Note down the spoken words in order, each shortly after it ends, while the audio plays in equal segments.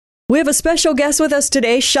We have a special guest with us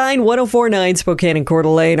today, Shine 104.9 Spokane and Coeur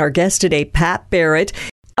d'Alene. Our guest today, Pat Barrett.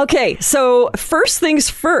 Okay, so first things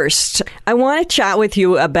first, I want to chat with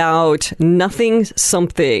you about Nothing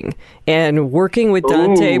Something and working with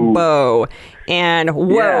Dante Bowe. And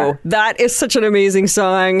whoa, that is such an amazing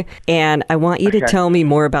song. And I want you to tell me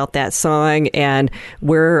more about that song and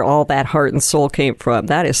where all that heart and soul came from.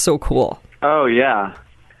 That is so cool. Oh, yeah.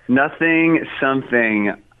 Nothing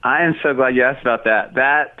Something. I am so glad you asked about that.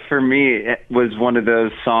 That, for me, was one of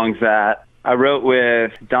those songs that I wrote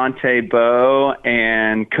with Dante Bowe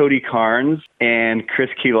and Cody Carnes and Chris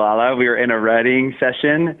Kilala. We were in a writing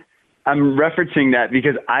session. I'm referencing that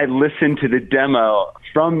because I listened to the demo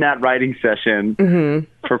from that writing session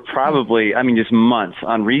for probably, just months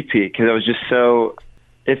on repeat because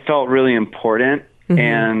it felt really important.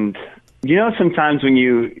 And, sometimes when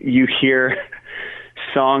you hear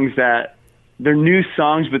songs that they're new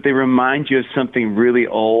songs, but they remind you of something really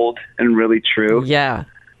old and really true. Yeah.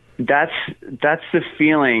 That's the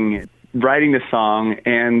feeling writing the song.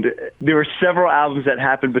 And there were several albums that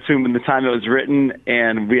happened between the time it was written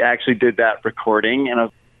and we actually did that recording. And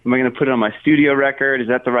am I going to put it on my studio record? Is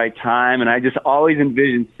that the right time? And I just always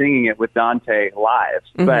envisioned singing it with Dante live.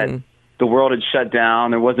 But the world had shut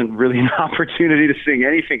down. There wasn't really an opportunity to sing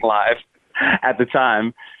anything live at the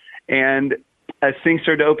time. And as things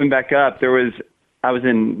started to open back up, I was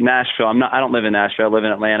in Nashville. I don't live in Nashville. I live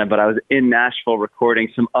in Atlanta, but I was in Nashville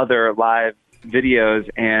recording some other live videos,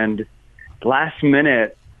 and last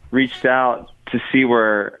minute reached out to see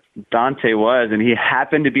where Dante was, and he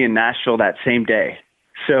happened to be in Nashville that same day.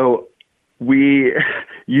 So we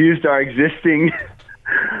used our existing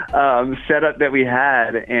setup that we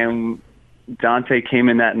had, and Dante came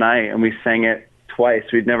in that night, and we sang it twice.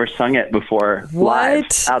 We'd never sung it before live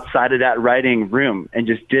outside of that writing room, and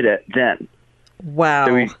just did it then. Wow.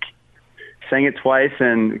 So we sang it twice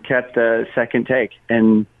and kept the second take.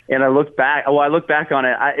 And I look back on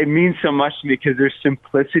it. It means so much to me because there's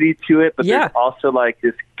simplicity to it, but there's also like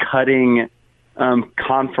this cutting,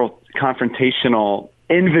 confrontational,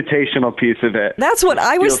 invitational piece of it. That's what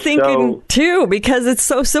I was thinking too, because it's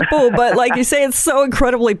so simple, but like you say, it's so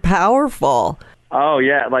incredibly powerful. Oh,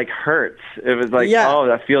 yeah, it like hurts. It was like,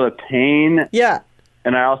 I feel the pain. Yeah.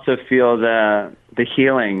 And I also feel the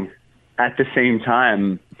healing at the same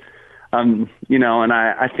time. And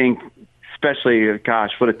I think especially,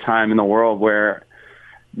 gosh, what a time in the world where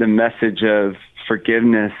the message of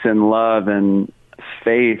forgiveness and love and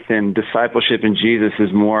faith and discipleship in Jesus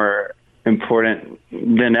is more important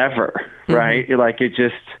than ever, right? Like it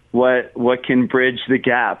just, what can bridge the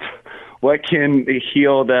gap? What can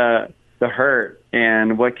heal the hurt?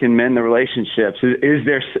 And what can mend the relationships? Is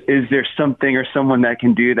there something or someone that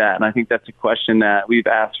can do that? And I think that's a question that we've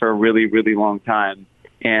asked for a really, really long time.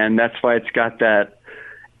 And that's why it's got that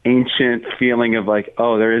ancient feeling of like,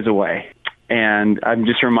 oh, there is a way. And I'm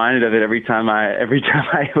just reminded of it every time I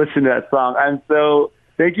listen to that song.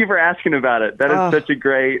 Thank you for asking about it. That is such a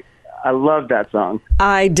great, I love that song.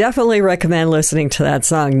 I definitely recommend listening to that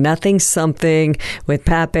song, Nothing Something, with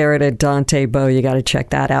Pat Barrett and Dante Bowe. You got to check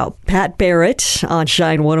that out. Pat Barrett on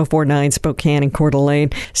Shine 104.9 Spokane and Coeur d'Alene.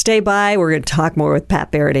 Stay by. We're going to talk more with Pat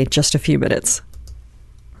Barrett in just a few minutes.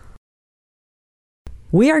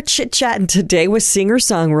 We are chit-chatting today with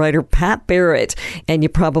singer-songwriter Pat Barrett, and you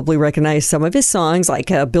probably recognize some of his songs like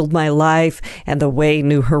Build My Life and The Way,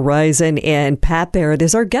 New Horizon, and Pat Barrett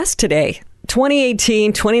is our guest today.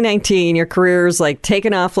 2018, 2019, your career is like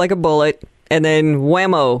taking off like a bullet, and then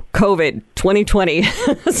whammo, COVID, 2020.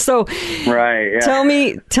 So right, yeah.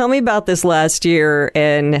 Tell me about this last year,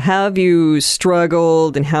 and how have you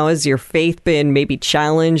struggled, and how has your faith been maybe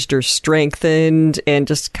challenged or strengthened, and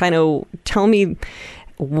just kind of tell me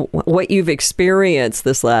what you've experienced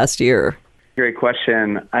this last year. Great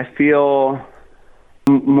question. I feel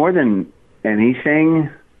more than anything,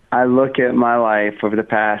 I look at my life over the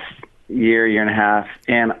past year and a half,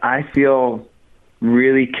 and I feel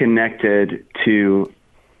really connected to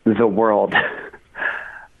the world.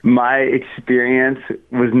 My experience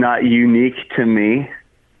was not unique to me.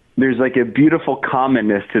 There's like a beautiful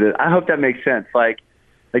commonness to this. I hope that makes sense. Like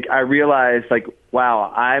I realized, like,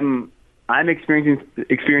 wow, I'm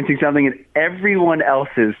experiencing something, and everyone else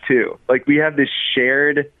is too. Like we have this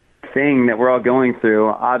shared thing that we're all going through,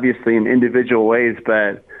 obviously in individual ways,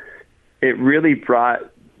 but it really brought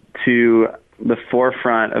to the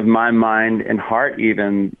forefront of my mind and heart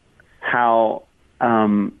even how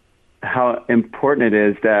important it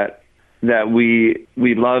is that we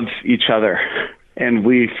love each other and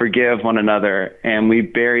we forgive one another and we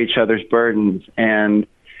bear each other's burdens. And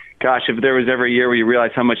gosh, if there was ever a year where you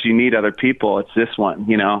realize how much you need other people, it's this one,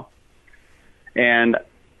 you know? And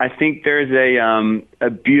I think there's a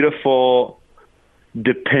beautiful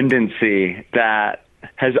dependency that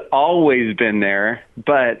has always been there,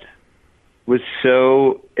 but was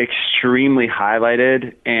so extremely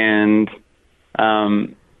highlighted and,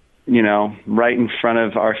 right in front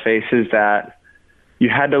of our faces that you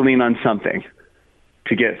had to lean on something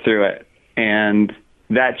to get through it. And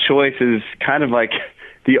that choice is kind of like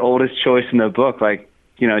the oldest choice in the book, like,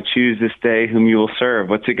 choose this day whom you will serve.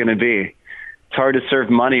 What's it going to be? It's hard to serve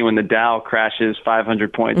money when the Dow crashes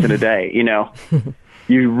 500 points in a day.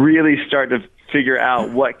 You really start to figure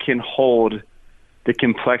out what can hold the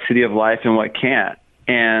complexity of life and what can't.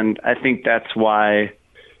 And I think that's why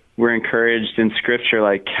we're encouraged in Scripture,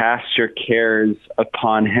 like, cast your cares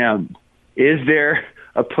upon him. Is there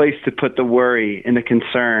a place to put the worry and the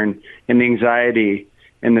concern and the anxiety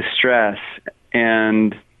and the stress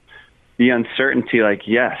and the uncertainty? Like,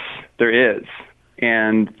 yes, there is.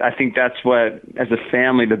 And I think that's what, as a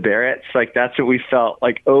family, the Barretts, like, that's what we felt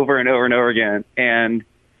like over and over and over again. And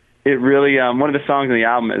it really, one of the songs on the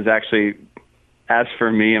album is actually As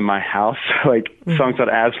for Me in My House, like, song's called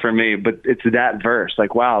As for Me, but it's that verse.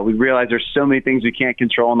 Like, wow, we realize there's so many things we can't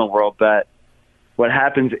control in the world, but what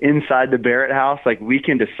happens inside the Barrett house, like, we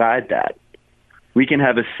can decide that. We can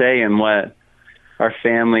have a say in what our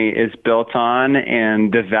family is built on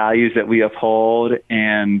and the values that we uphold.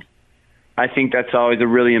 And I think that's always a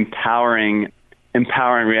really empowering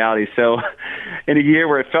reality. So in a year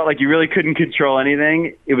where it felt like you really couldn't control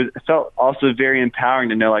anything, it felt also very empowering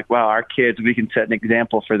to know, like, wow, our kids, we can set an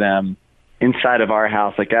example for them inside of our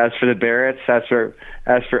house. Like, as for the Barretts, as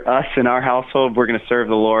for us in our household, we're going to serve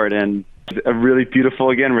the Lord. And a really beautiful,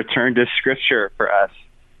 again, return to Scripture for us.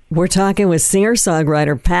 We're talking with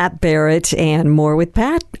singer-songwriter Pat Barrett, and more with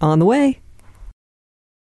Pat on the way.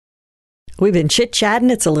 We've been chit-chatting.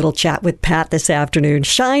 It's a little chat with Pat this afternoon.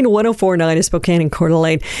 Shine 104.9 in Spokane and Coeur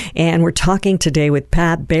d'Alene. And we're talking today with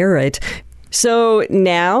Pat Barrett. So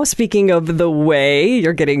now, speaking of the way,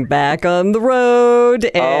 you're getting back on the road.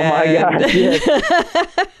 And oh, my God. Yes.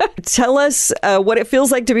 Tell us what it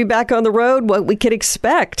feels like to be back on the road, what we could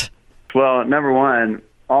expect. Well, number one,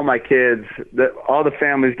 all my kids, all the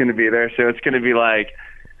family's going to be there. So it's going to be like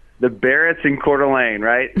the Barretts in Coeur d'Alene,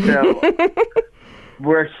 right? So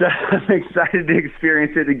I'm excited to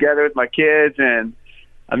experience it together with my kids, and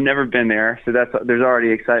I've never been there, so there's already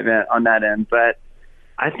excitement on that end. But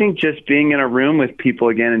I think just being in a room with people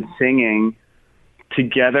again and singing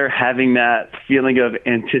together, having that feeling of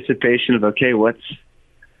anticipation of, okay, what's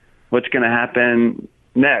going to happen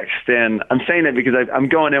next? And I'm saying that because I'm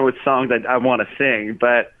going in with songs I want to sing,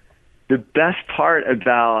 but the best part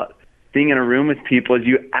about being in a room with people is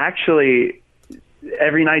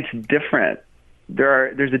every night's different.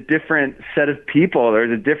 There's a different set of people.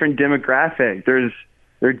 There's a different demographic. There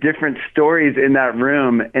are different stories in that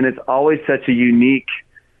room, and it's always such a unique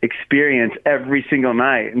experience every single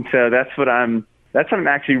night. And so that's what I'm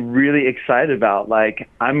actually really excited about. Like,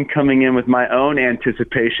 I'm coming in with my own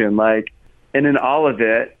anticipation, like, and in all of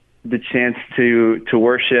it, the chance to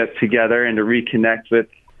worship together and to reconnect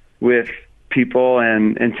with people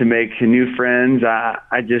and to make new friends. I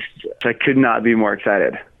could not be more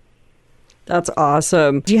excited. That's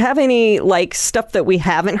awesome. Do you have any stuff that we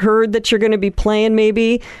haven't heard that you're going to be playing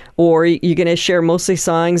maybe? Or are you going to share mostly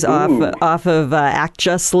songs off of Act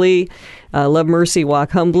Justly, Love Mercy,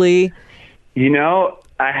 Walk Humbly? I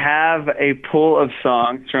have a pool of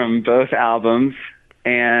songs from both albums,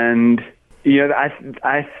 and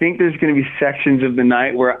I think there's going to be sections of the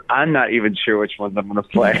night where I'm not even sure which ones I'm going to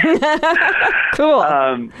play. Cool.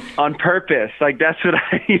 On purpose. Like, that's what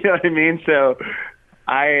you know what I mean? So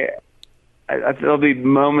there'll be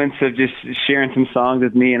moments of just sharing some songs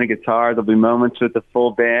with me and a guitar. There'll be moments with the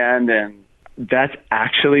full band, and that's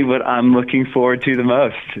actually what I'm looking forward to the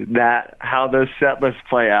most, how those set lists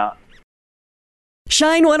play out.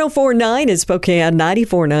 Shine 104.9 in Spokane,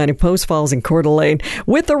 94.9 in Post Falls and Coeur d'Alene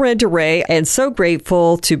with Arenda Ray. And so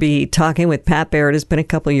grateful to be talking with Pat Barrett. It's been a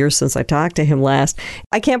couple of years since I talked to him last.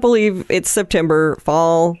 I can't believe it's September.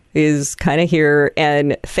 Fall is kind of here,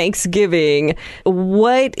 and Thanksgiving.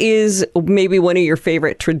 What is maybe one of your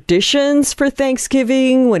favorite traditions for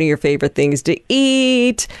Thanksgiving? One of your favorite things to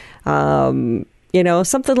eat? Something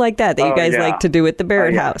like that you guys like to do at the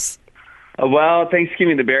Barrett house. Well,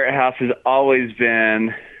 Thanksgiving at the Barrett house has always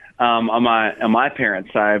been on my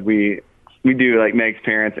parents' side. We do like Meg's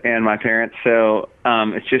parents and my parents, so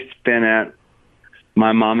it's just been at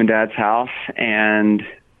my mom and dad's house. And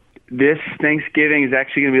this Thanksgiving is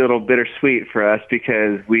actually going to be a little bittersweet for us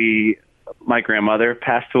because my grandmother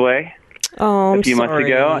passed away a few months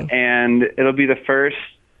ago, and it'll be the first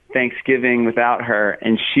Thanksgiving without her.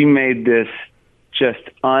 And she made this just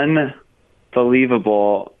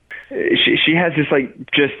unbelievable. She has this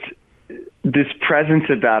like just this presence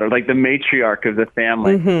about her, like the matriarch of the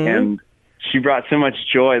family, and she brought so much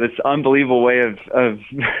joy. This unbelievable way of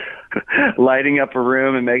lighting up a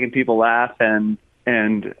room and making people laugh, and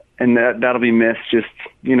that'll be missed. Just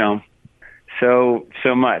so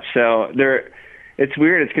much. So it's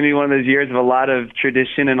weird. It's going to be one of those years of a lot of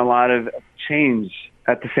tradition and a lot of change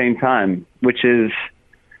at the same time, which is,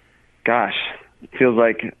 gosh, it feels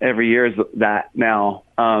like every year is that now.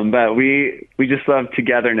 But we just love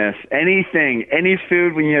togetherness. Any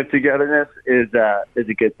food when you have togetherness is a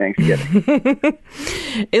good Thanksgiving.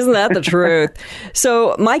 Isn't that the truth?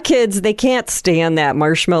 So my kids, they can't stand that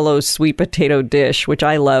marshmallow sweet potato dish, which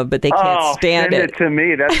I love, but they can't stand it. Send it to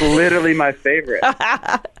me. That's literally my favorite.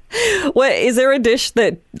 What is there a dish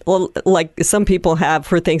that like some people have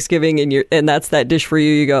for Thanksgiving and that's that dish for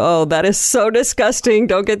you? You go, oh, that is so disgusting.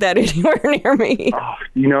 Don't get that anywhere near me. Oh,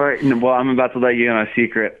 you know what? Well, I'm about to let you in on a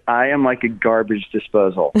secret. I am like a garbage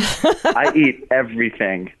disposal. I eat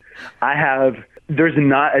everything. There's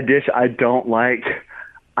not a dish I don't like.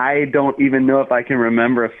 I don't even know if I can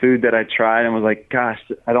remember a food that I tried and was like, gosh,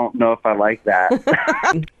 I don't know if I like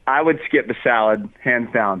that. I would skip the salad, hands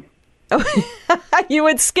down. You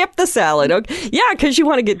would skip the salad. Okay. Yeah, because you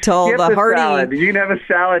want to get to all the hearty. Salad. You can have a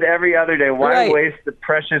salad every other day. Why waste the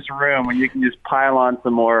precious room when you can just pile on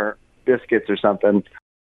some more biscuits or something?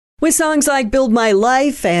 With songs like Build My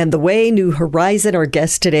Life and The Way, New Horizon, our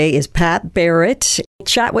guest today is Pat Barrett.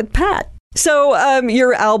 Chat with Pat. So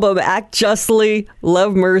your album, Act Justly,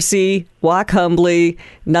 Love Mercy, Walk Humbly,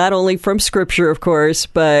 not only from Scripture, of course,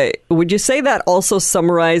 but would you say that also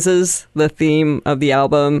summarizes the theme of the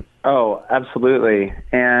album? Oh, absolutely.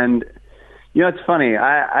 And, it's funny.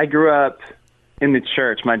 I grew up in the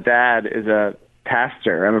church. My dad is a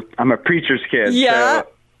pastor. I'm a preacher's kid. Yeah. So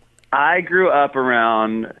I grew up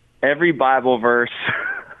around every Bible verse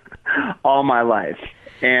all my life.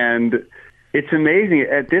 And it's amazing.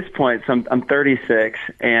 At this point, so I'm 36,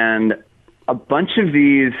 and a bunch of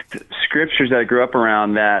these scriptures that I grew up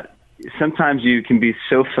around that sometimes you can be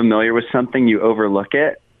so familiar with something you overlook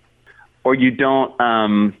it, or you don't,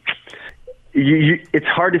 it's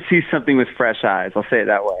hard to see something with fresh eyes, I'll say it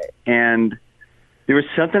that way. And there was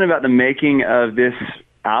something about the making of this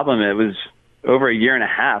album. It was over a year and a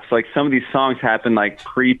half. So like some of these songs happened like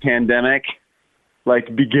pre-pandemic,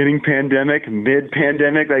 like beginning pandemic,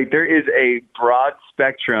 mid-pandemic. Like there is a broad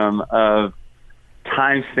spectrum of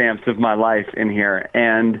timestamps of my life in here.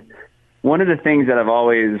 And one of the things that I've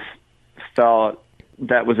always felt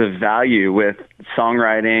that was of value with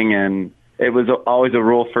songwriting, and it was always a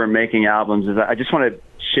rule for making albums, is I just want to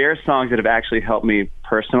share songs that have actually helped me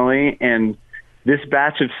personally. And this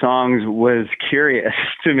batch of songs was curious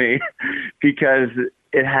to me because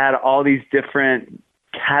it had all these different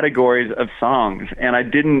categories of songs, and I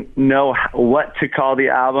didn't know what to call the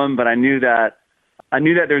album, but I knew that there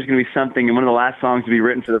was going to be something. And one of the last songs to be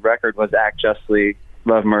written for the record was Act Justly,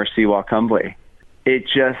 Love Mercy, Walk Humbly.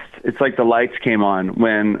 It's like the lights came on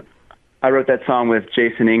when I wrote that song with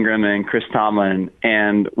Jason Ingram and Chris Tomlin.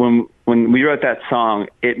 And when we wrote that song,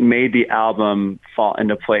 it made the album fall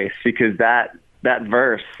into place, because that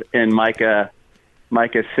verse in Micah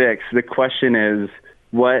 6, the question is,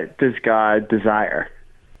 what does God desire?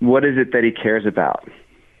 What is it that he cares about?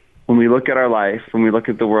 When we look at our life, when we look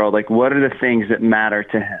at the world, like what are the things that matter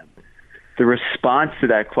to him? The response to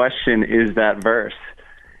that question is that verse,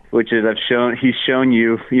 which is he's shown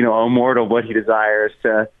you, O mortal, what he desires,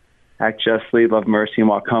 to act justly, love mercy, and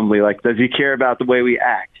walk humbly. Like, does he care about the way we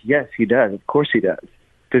act? Yes, he does. Of course he does.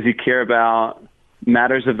 Does he care about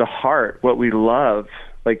matters of the heart, what we love,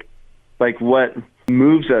 like what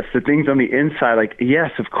moves us, the things on the inside? Like,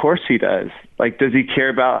 yes, of course he does. Like, does he care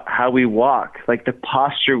about how we walk, like the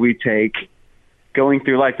posture we take going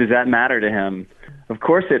through life? Does that matter to him? Of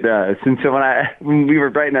course it does. And so when we were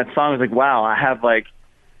writing that song, I was like, wow, I have like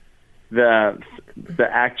the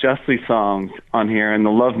Act Justly songs on here, and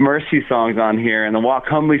the Love Mercy songs on here, and the Walk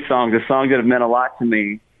Humbly songs, the songs that have meant a lot to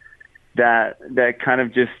me, that kind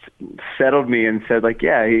of just settled me and said, like,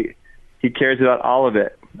 yeah, he cares about all of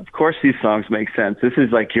it. Of course these songs make sense. This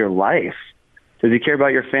is like your life. Does he care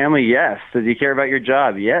about your family? Yes. Does he care about your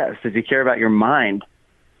job? Yes. Does he care about your mind?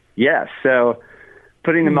 Yes. So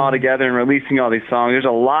putting them all together and releasing all these songs, there's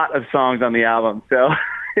a lot of songs on the album. So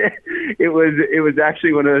it was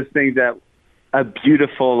actually one of those things that a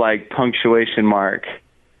beautiful like punctuation mark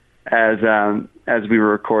as we were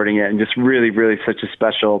recording it, and just really, really such a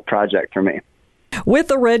special project for me. With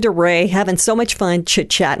the Red to Ray, having so much fun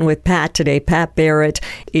chit-chatting with Pat today. Pat Barrett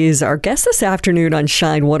is our guest this afternoon on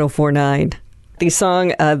Shine 104.9. The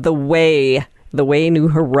song The Way, The Way New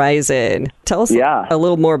Horizon. Tell us a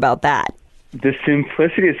little more about that. The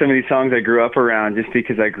simplicity of some of these songs I grew up around, just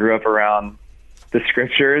because I grew up around the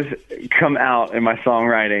scriptures, come out in my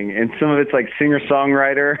songwriting. And some of it's like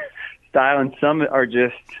singer-songwriter style, and some are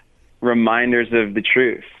just reminders of the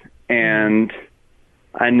truth. And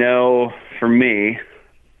I know for me,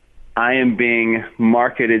 I am being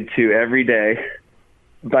marketed to every day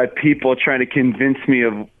by people trying to convince me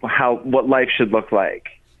of what life should look like.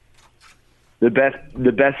 The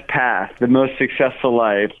best path, the most successful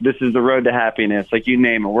life. This is the road to happiness. Like, you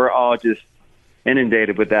name it. We're all just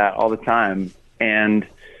inundated with that all the time. And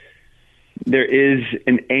there is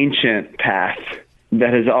an ancient path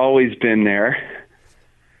that has always been there,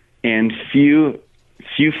 and few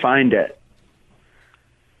find it.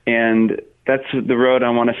 And that's the road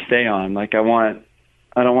I want to stay on. Like, I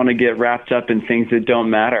don't want to get wrapped up in things that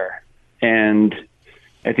don't matter. And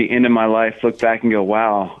at the end of my life, look back and go,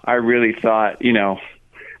 wow, I really thought,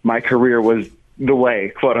 my career was the way,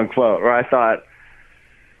 quote unquote, or I thought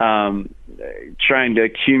trying to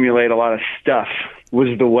accumulate a lot of stuff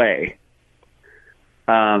was the way.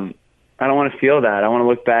 I don't want to feel that. I want to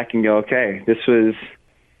look back and go, okay, this was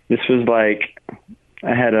like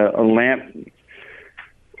I had a lamp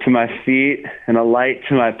to my feet and a light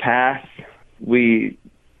to my path. We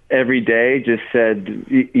every day just said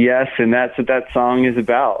yes, and that's what that song is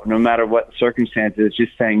about. No matter what circumstances,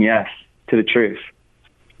 just saying yes to the truth.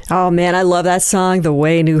 Oh, man, I love that song, The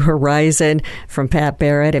Way New Horizon, from Pat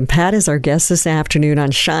Barrett. And Pat is our guest this afternoon on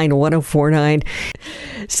Shine 104.9.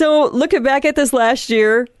 So looking back at this last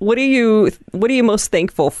year, what are you most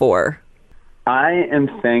thankful for? I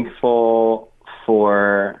am thankful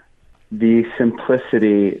for the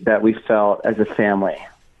simplicity that we felt as a family.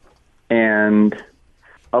 And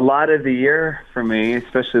a lot of the year for me,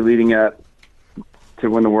 especially leading up to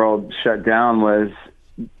when the world shut down,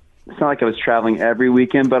 it's not like I was traveling every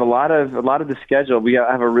weekend, but a lot of the schedule, we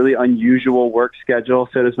have a really unusual work schedule.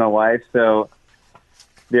 So does my wife. So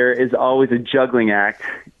there is always a juggling act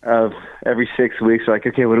of every 6 weeks. We're like,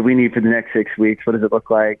 okay, what do we need for the next 6 weeks? What does it look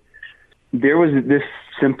like? There was this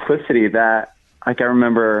simplicity that, like, I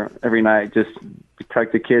remember every night just we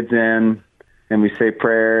tuck the kids in and we say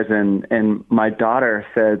prayers. And my daughter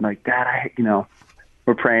said, like, Dad,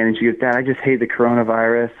 we're praying. And she goes, Dad, I just hate the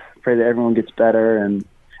coronavirus. Pray that everyone gets better. And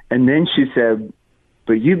then she said,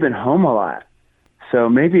 but you've been home a lot. So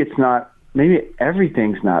maybe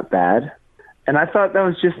everything's not bad. And I thought that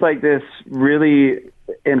was just like this really,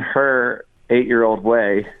 in her 8-year-old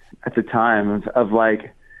way at the time, of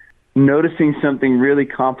like noticing something really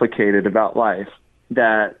complicated about life,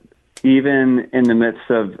 that even in the midst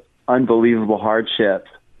of unbelievable hardship,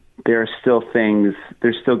 there are still things,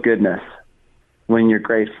 there's still goodness when you're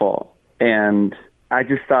grateful. And I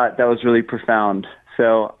just thought that was really profound.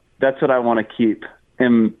 So that's what I want to keep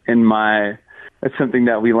that's something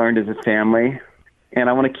that we learned as a family. And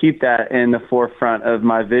I want to keep that in the forefront of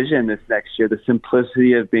my vision this next year, the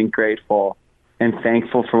simplicity of being grateful and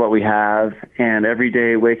thankful for what we have. And every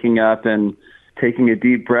day waking up and taking a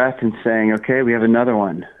deep breath and saying, okay, we have another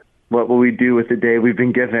one. What will we do with the day we've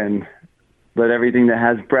been given? Let everything that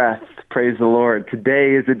has breath praise the Lord.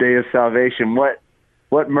 Today is a day of salvation.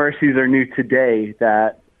 What mercies are new today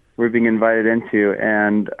that we're being invited into?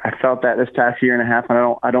 And I felt that this past year and a half,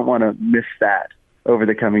 and I don't want to miss that over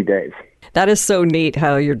the coming days. That is so neat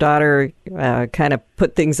how your daughter kind of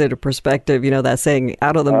put things into perspective. That saying,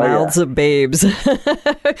 out of the mouths of babes.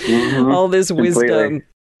 Mm-hmm. All this wisdom. Completely.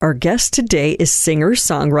 Our guest today is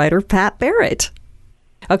singer-songwriter Pat Barrett.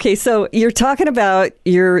 Okay, so you're talking about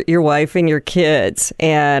your wife and your kids,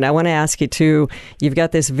 and I want to ask you too, you've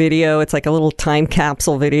got this video, it's like a little time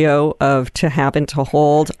capsule video of To Happen to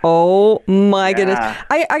Hold. Oh my goodness.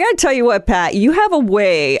 I got to tell you what, Pat, you have a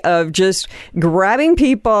way of just grabbing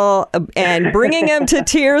people and bringing them to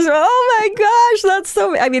tears. Oh my gosh, that's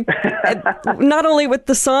so, not only with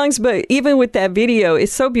the songs, but even with that video,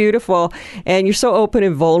 it's so beautiful, and you're so open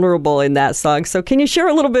and vulnerable in that song. So can you share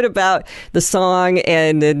a little bit about the song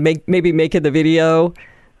and then maybe making the video?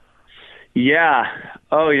 Yeah.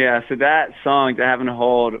 Oh, yeah. So that song, To Happen to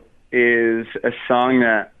Hold, is a song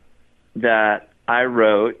that I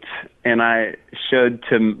wrote and I showed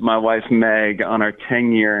to my wife, Meg, on our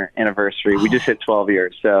 10-year anniversary. We just hit 12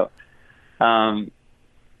 years. So, and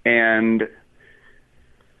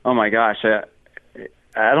oh my gosh, I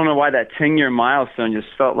don't know why that 10-year milestone just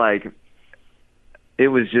felt like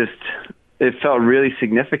it felt really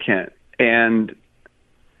significant. And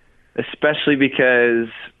especially because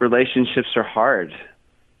relationships are hard.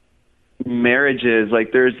 Marriages,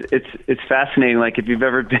 like it's fascinating. Like if you've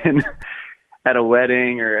ever been at a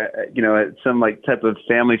wedding or, at some like type of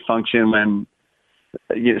family function when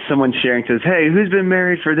someone sharing says, "Hey, who's been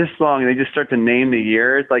married for this long?" And they just start to name the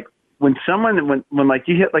years. Like when like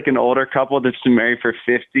you hit like an older couple that's been married for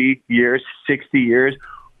 50 years, 60 years,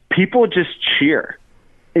 people just cheer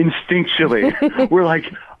instinctually. We're like,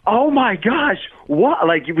 "Oh my gosh, what?"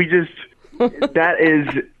 Like that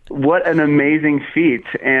is what an amazing feat.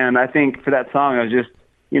 And I think for that song, I was just,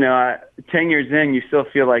 10 years in, you still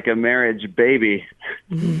feel like a marriage baby.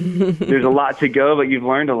 There's a lot to go, but you've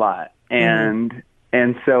learned a lot. And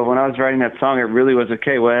so when I was writing that song, it really was,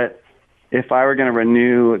 okay, what if I were going to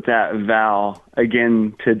renew that vow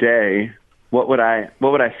again today? What would I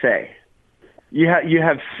say? You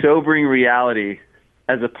have sobering reality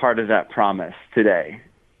as a part of that promise today.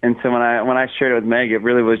 And so when I shared it with Meg, it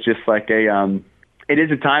really was just like it is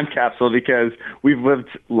a time capsule, because we've lived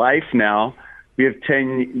life now. We have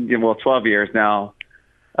 12 years now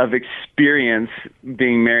of experience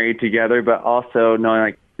being married together, but also knowing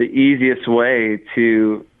like the easiest way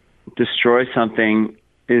to destroy something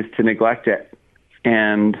is to neglect it.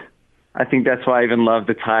 And I think that's why I even love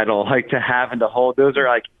the title, like to have and to hold. Those are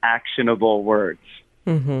like actionable words.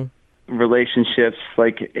 Mm-hmm. Relationships,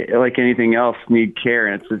 like anything else, need care.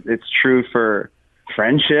 And it's true for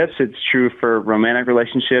friendships. It's true for romantic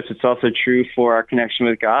relationships. It's also true for our connection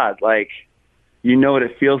with God. Like, what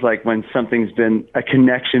it feels like when a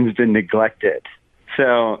connection's been neglected.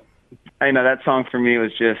 So I know that song for me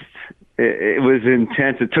was just, it was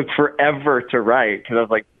intense. It took forever to write because I was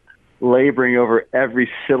like laboring over every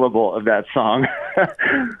syllable of that song.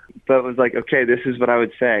 But it was like, okay, this is what I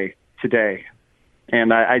would say today.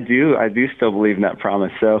 And I do still believe in that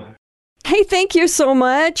promise. So, hey, thank you so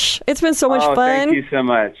much. It's been so much fun. Thank you so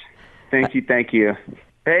much. Thank you.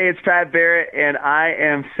 Hey, it's Pat Barrett, and I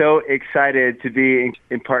am so excited to be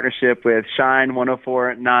in partnership with Shine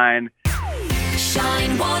 104.9.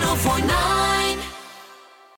 Shine 104.9.